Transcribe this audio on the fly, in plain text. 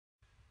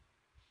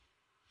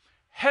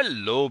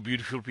Hello,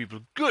 beautiful people.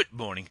 Good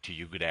morning to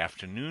you, good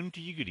afternoon to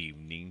you, good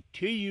evening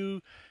to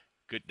you,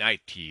 good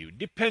night to you,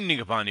 depending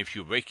upon if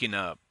you're waking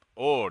up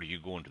or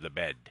you're going to the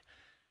bed.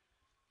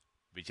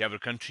 Whichever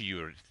country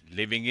you're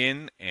living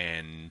in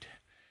and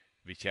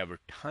whichever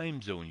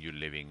time zone you're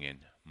living in,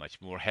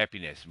 much more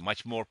happiness,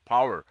 much more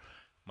power,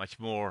 much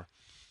more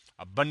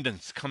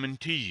abundance coming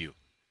to you.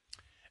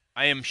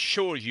 I am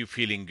sure you're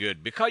feeling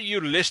good because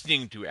you're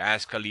listening to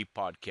Ask Ali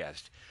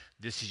podcast.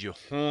 This is your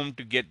home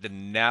to get the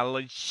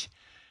knowledge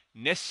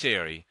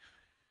necessary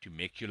to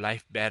make your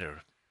life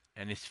better,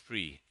 and it's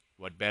free.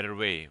 What better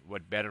way?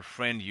 What better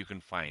friend you can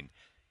find?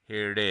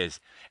 Here it is.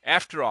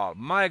 After all,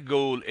 my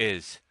goal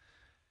is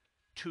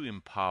to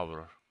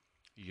empower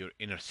your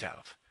inner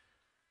self.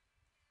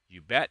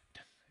 You bet.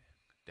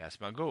 That's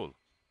my goal.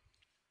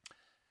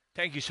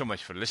 Thank you so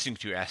much for listening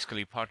to Ask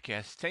Ali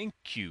Podcast. Thank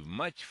you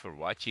much for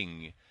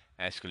watching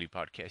Ask Ali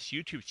Podcast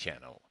YouTube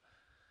channel.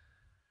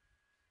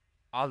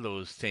 All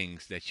those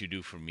things that you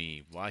do for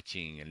me,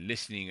 watching and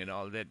listening and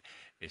all that,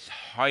 is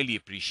highly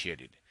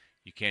appreciated.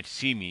 You can't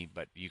see me,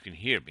 but you can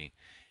hear me.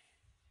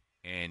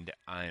 And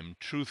I am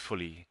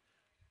truthfully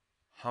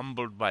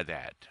humbled by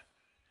that.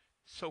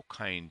 So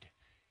kind,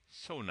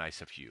 so nice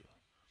of you.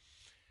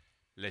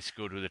 Let's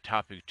go to the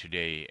topic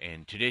today.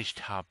 And today's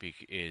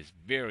topic is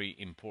very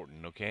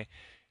important, okay?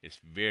 It's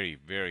very,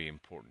 very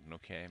important,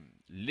 okay?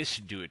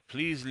 Listen to it.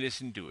 Please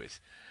listen to it.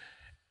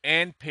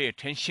 And pay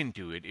attention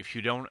to it. If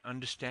you don't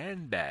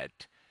understand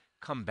that,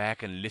 come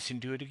back and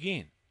listen to it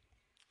again.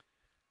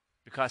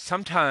 Because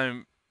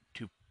sometimes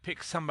to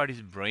pick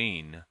somebody's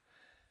brain,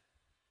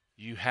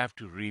 you have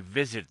to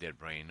revisit their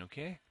brain,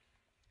 okay?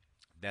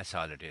 That's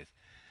all it is.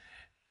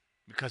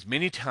 Because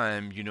many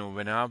times,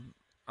 when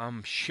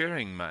I'm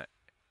sharing my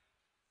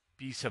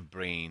piece of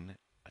brain,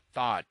 a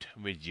thought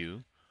with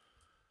you,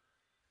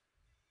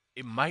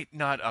 it might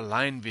not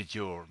align with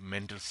your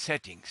mental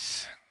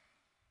settings.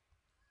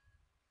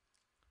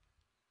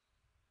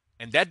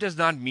 And that does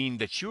not mean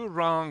that you're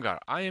wrong or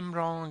I am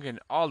wrong and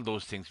all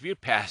those things. We're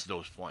past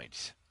those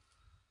points.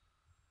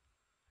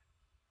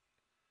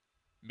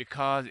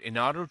 Because in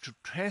order to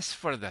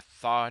transfer the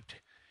thought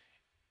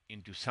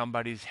into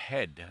somebody's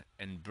head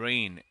and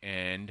brain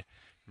and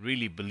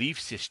really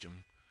belief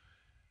system,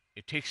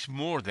 it takes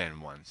more than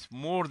once,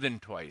 more than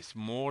twice,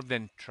 more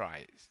than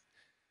tries.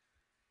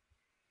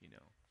 You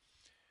know,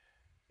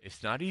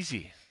 it's not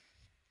easy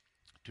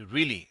to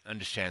really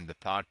understand the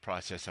thought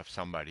process of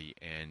somebody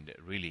and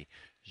really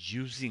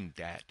using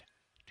that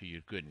to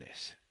your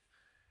goodness.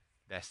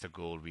 That's the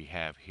goal we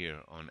have here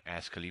on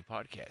Ask Ali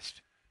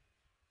podcast.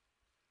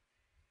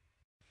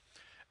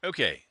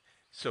 Okay,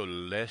 so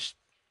let's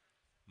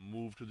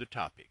move to the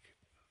topic.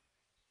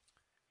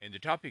 And the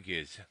topic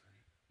is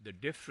the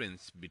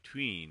difference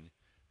between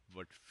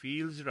what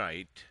feels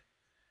right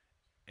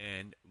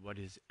and what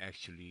is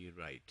actually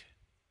right.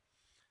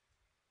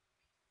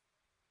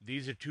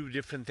 These are two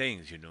different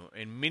things,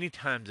 and many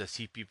times I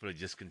see people are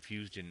just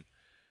confused in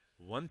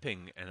one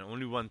thing, and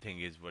only one thing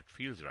is what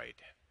feels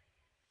right,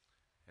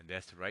 and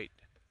that's right.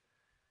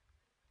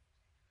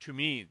 To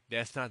me,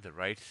 that's not the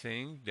right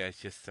thing. That's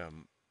just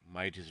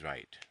might is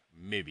right,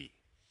 maybe,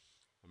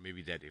 or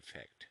maybe that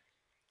effect.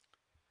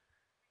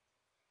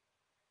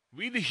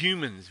 We, the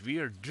humans, we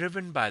are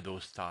driven by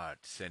those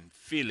thoughts and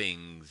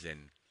feelings,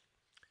 and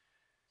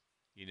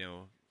you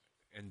know,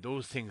 and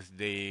those things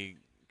they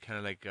kind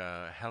of like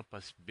help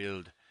us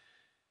build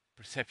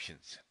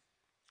perceptions,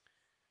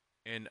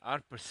 and our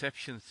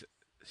perceptions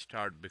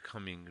start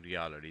becoming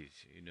realities.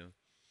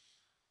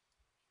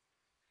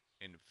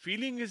 And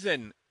feeling is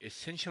an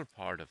essential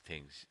part of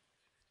things.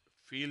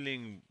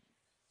 Feeling,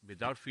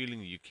 without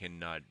feeling, you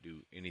cannot do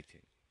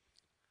anything.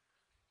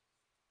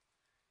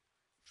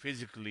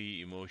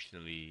 Physically,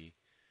 emotionally,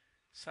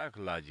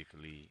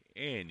 psychologically,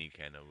 any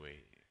kind of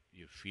way,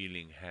 your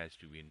feeling has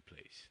to be in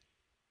place.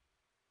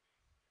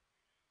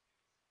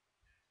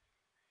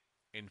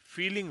 And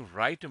feeling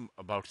right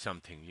about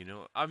something,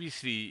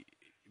 obviously,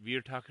 we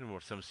are talking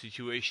about some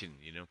situation,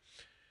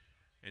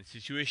 and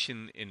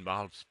situation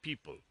involves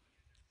people.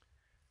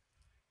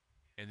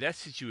 And that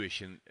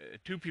situation,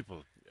 two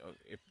people,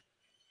 if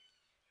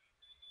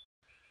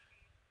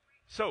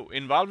so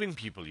involving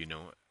people,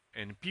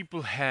 and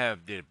people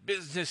have their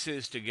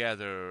businesses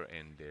together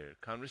and their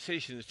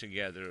conversations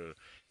together,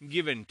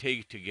 give and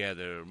take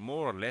together,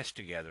 more or less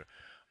together.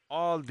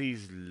 All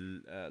these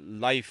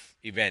life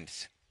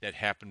events that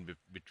happen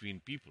between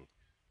people.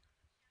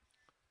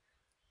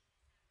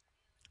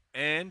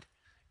 And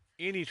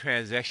any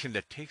transaction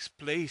that takes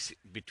place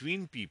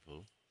between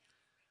people,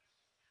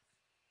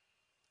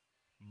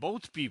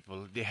 both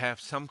people, they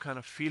have some kind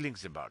of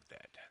feelings about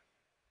that.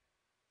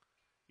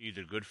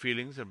 Either good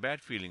feelings or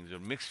bad feelings or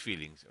mixed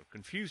feelings or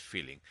confused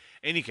feeling,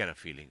 any kind of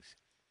feelings.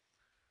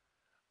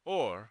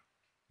 Or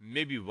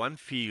maybe one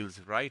feels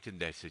right in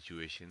that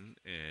situation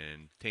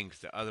and thinks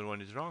the other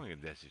one is wrong in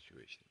that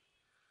situation.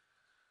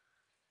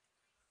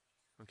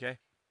 Okay?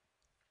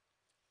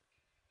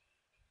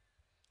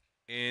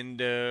 And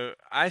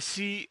I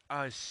see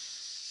a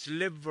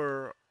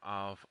sliver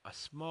of a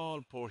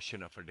small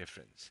portion of a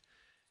difference.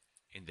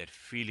 in that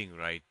feeling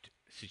right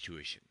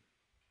situation.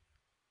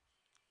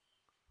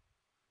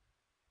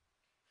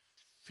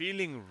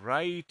 Feeling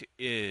right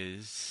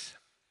is,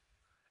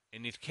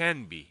 and it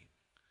can be,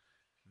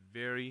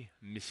 very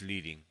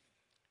misleading.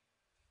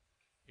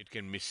 It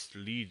can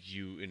mislead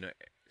you in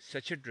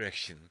such a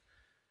direction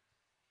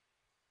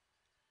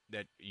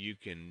that you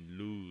can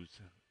lose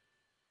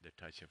the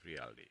touch of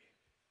reality.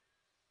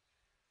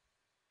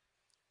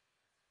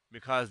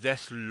 Because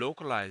that's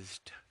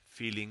localized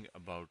feeling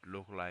about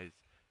localized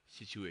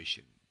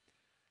situation.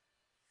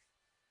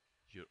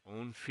 Your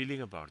own feeling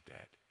about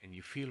that, and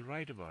you feel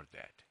right about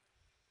that.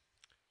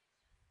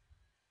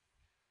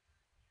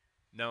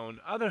 Now, on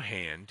the other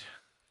hand,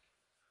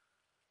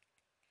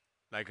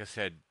 like I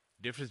said,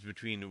 difference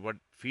between what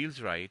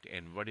feels right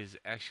and what is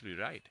actually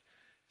right.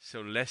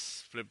 So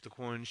let's flip the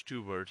coins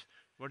towards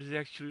what is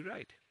actually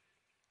right.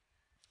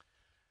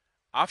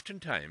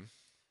 Oftentimes,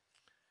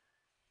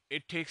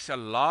 it takes a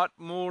lot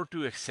more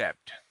to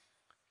accept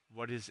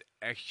what is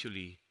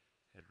actually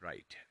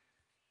right.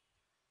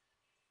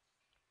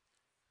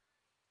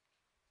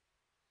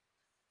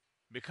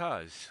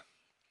 Because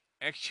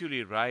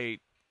actually right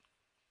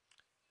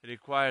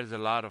requires a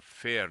lot of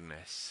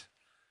fairness,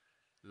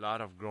 a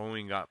lot of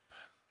growing up,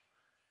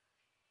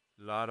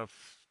 a lot of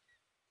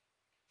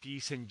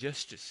peace and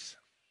justice,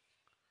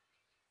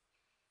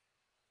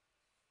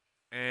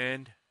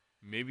 and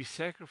maybe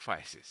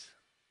sacrifices,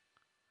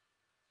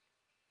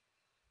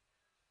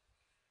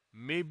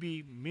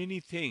 maybe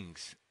many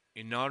things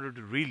in order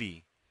to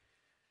really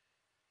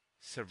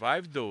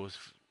survive those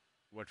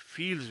what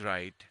feels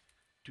right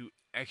to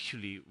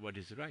actually what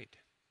is right.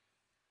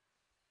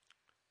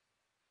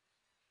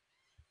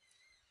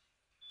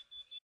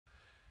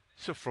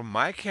 So from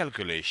my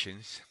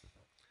calculations,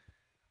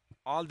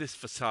 all this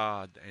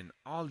facade and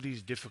all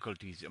these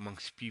difficulties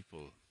amongst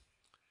people,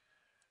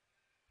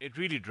 it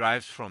really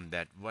drives from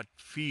that what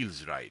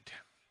feels right.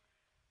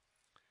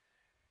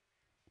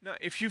 Now,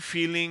 if you're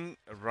feeling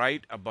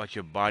right about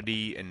your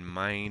body and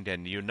mind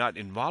and you're not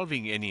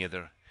involving any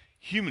other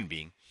human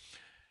being,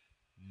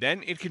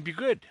 then it can be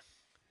good.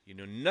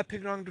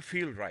 Nothing wrong to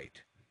feel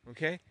right.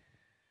 Okay?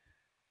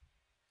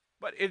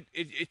 But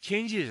it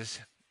changes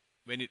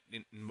when it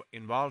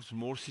involves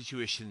more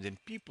situations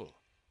and people.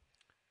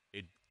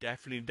 It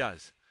definitely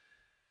does.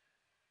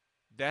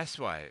 That's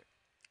why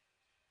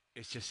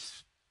it's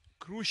just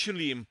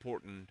crucially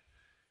important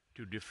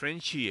to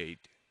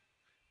differentiate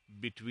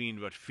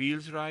between what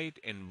feels right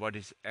and what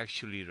is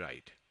actually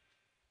right.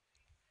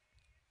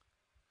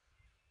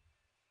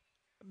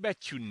 I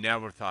bet you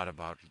never thought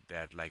about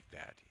that like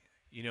that.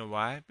 You know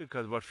why?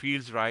 Because what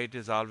feels right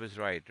is always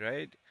right,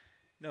 right?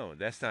 No,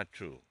 that's not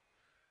true.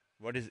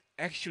 What is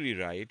actually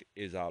right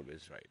is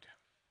always right.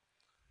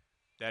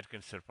 That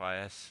can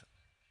surpass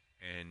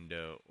and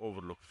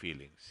overlook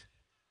feelings.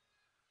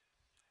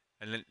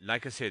 And then,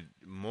 like I said,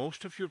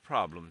 most of your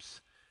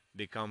problems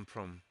they come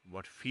from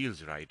what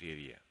feels right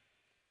area,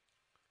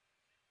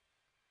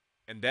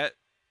 and that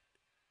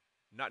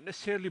not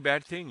necessarily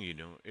bad thing.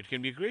 It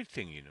can be a great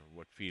thing.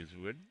 What feels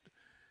good.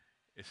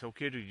 It's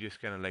okay to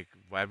just kind of like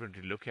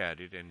vibrantly look at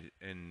it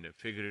and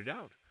figure it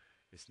out.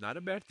 It's not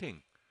a bad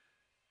thing.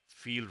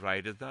 Feel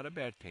right is not a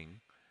bad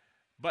thing,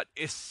 but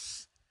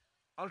it's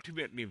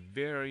ultimately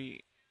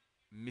very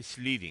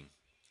misleading.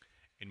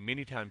 And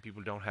many times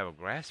people don't have a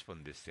grasp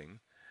on this thing,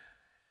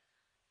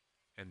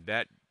 and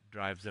that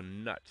drives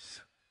them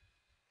nuts.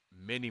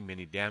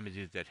 Many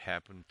damages that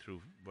happen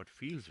through what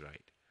feels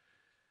right.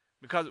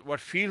 Because what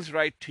feels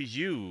right to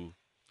you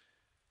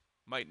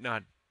might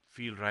not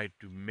feel right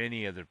to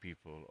many other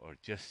people or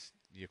just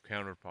your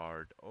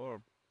counterpart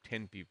or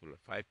 10 people or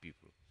 5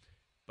 people.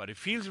 But it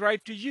feels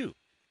right to you.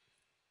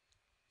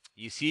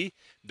 You see,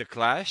 the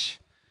clash,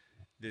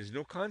 there's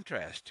no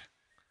contrast.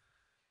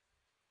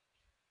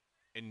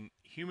 And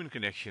human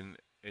connection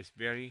is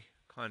very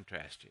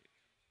contrasted.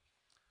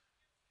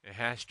 It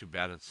has to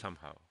balance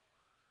somehow.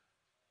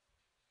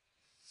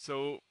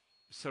 So,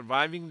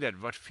 surviving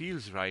that what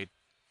feels right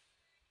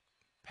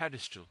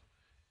pedestal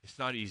is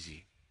not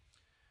easy.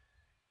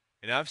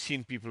 And I've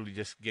seen people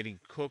just getting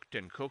cooked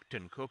and cooked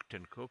and cooked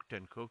and cooked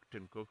and cooked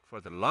and cooked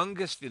for the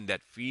longest in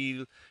that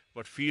feel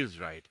what feels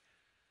right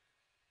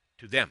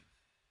to them.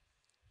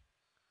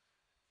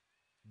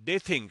 They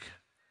think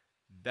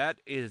that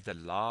is the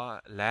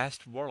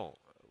last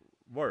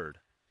word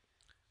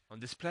on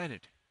this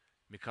planet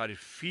because it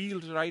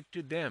feels right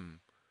to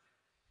them.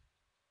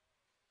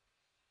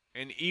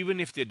 And even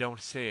if they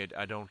don't say it,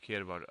 I don't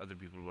care about other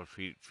people what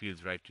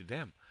feels right to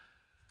them.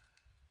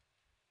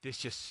 This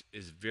just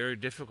is very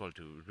difficult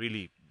to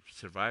really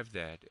survive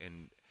that,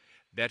 and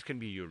that can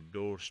be your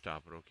door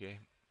stopper. Okay,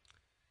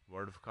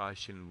 word of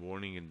caution,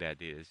 warning, and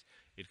that is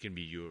it can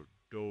be your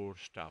door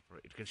stopper.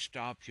 It can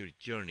stop your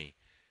journey.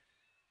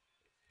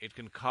 It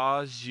can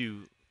cause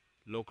you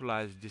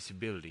localized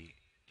disability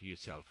to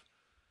yourself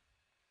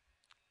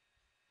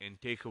and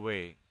take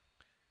away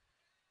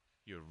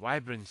your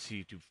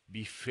vibrancy to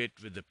be fit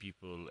with the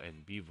people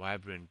and be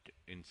vibrant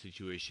in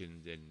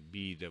situations and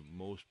be the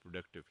most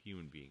productive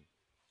human being.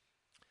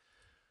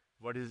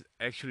 what is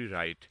actually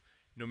right.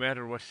 No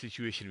matter what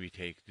situation we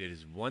take, there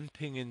is one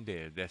thing in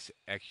there that's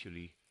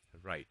actually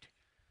right.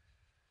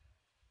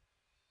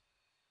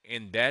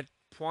 And that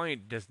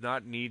point does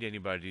not need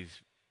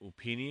anybody's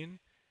opinion,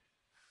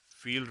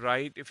 feel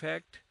right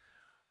effect,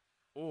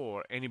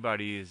 or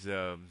anybody's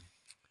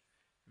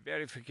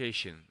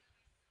verification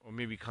or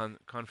maybe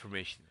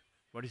confirmation.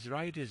 What is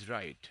right.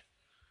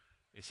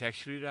 It's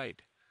actually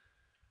right.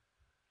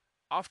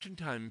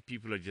 Oftentimes,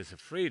 people are just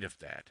afraid of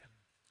that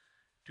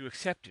to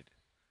accept it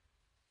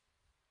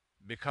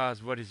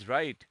because what is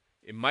right,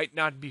 it might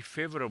not be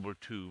favorable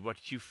to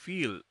what you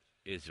feel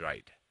is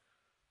right.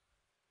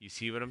 You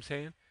see what I'm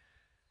saying?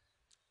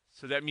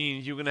 So that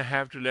means you're going to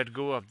have to let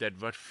go of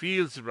that, what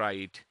feels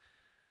right,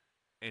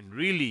 and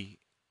really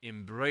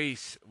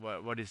embrace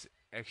what is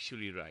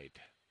actually right.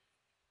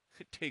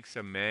 It takes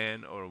a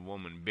man or a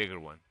woman, bigger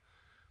one.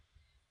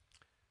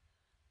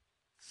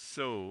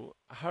 So,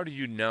 how do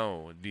you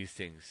know these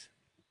things?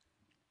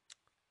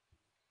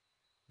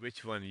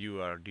 Which one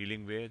you are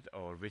dealing with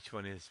or which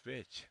one is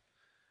which?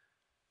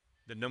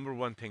 The number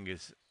one thing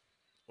is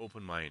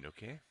open mind,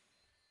 okay?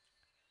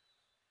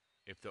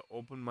 If the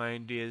open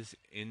mind is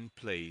in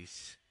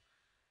place,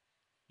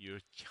 your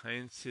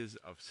chances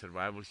of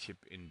survivalship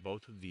in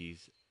both of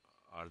these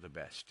are the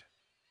best.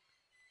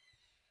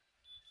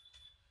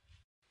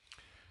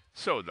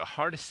 So the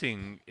hardest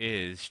thing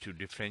is to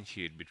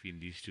differentiate between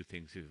these two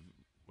things, is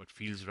what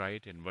feels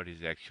right and what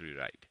is actually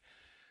right.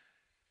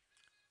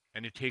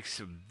 And it takes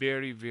a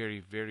very, very,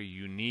 very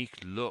unique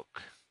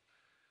look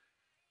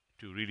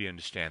to really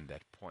understand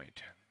that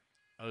point.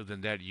 Other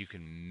than that, you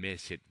can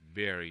miss it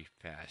very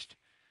fast.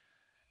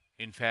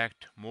 In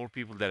fact, more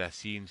people that I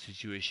see in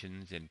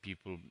situations and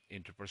people,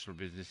 interpersonal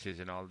businesses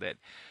and all that,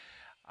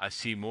 I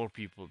see more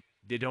people,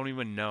 they don't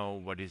even know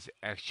what is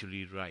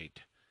actually right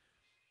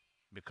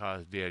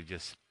because they're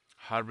just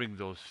harboring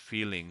those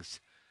feelings.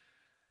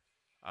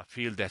 I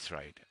feel that's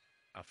right.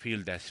 I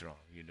feel that's wrong.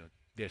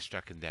 They're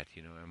stuck in that,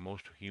 and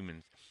most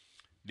humans,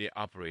 they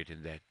operate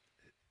in that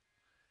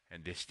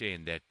and they stay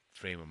in that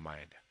frame of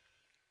mind.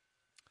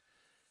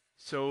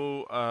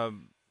 So,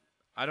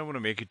 I don't want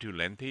to make it too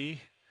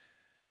lengthy,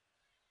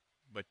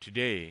 but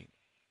today,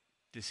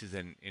 this is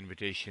an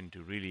invitation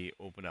to really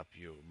open up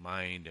your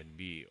mind and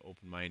be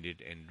open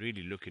minded and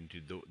really look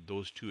into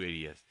those two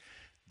areas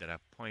that I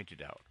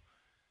pointed out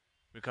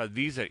because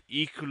these are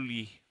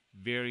equally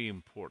very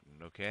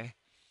important, okay?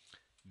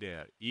 They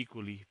are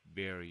equally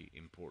very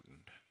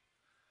important.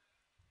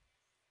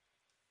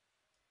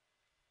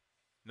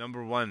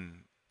 Number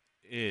one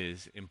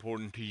is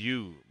important to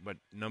you, but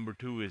number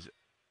two is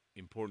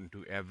important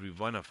to every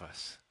one of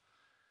us.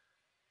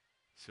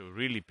 So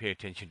really pay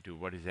attention to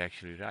what is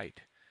actually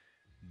right.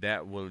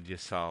 That will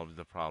just solve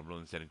the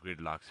problems and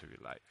gridlocks of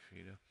your life.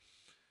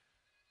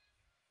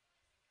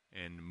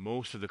 And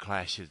most of the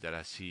clashes that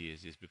I see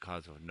is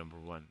because of number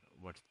one,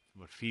 what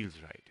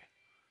feels right.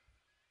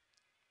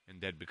 And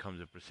that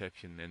becomes a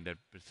perception, and that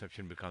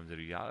perception becomes a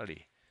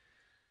reality.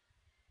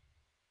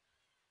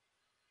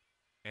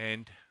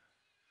 And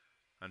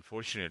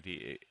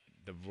unfortunately,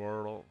 the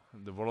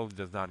world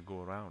does not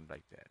go around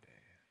like that.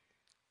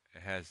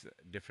 It has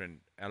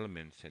different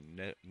elements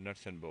and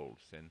nuts and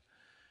bolts and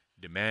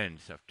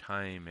demands of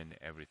time and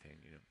everything.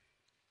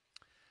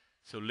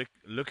 So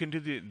look into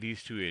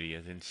these two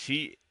areas and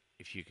see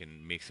if you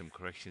can make some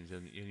corrections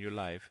in your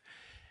life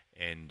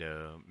and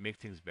make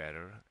things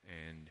better.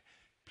 And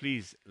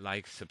please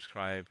like,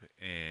 subscribe,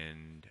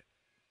 and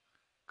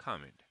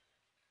comment.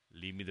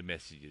 Leave me the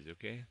messages,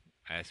 okay?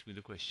 Ask me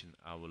the question.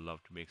 I would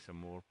love to make some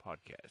more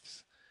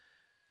podcasts.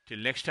 Till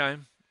next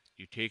time,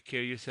 you take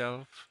care of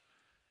yourself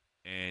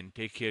and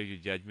take care of your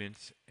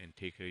judgments and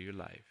take care of your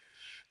life.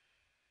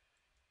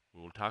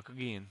 We'll talk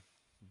again.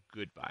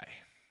 Goodbye.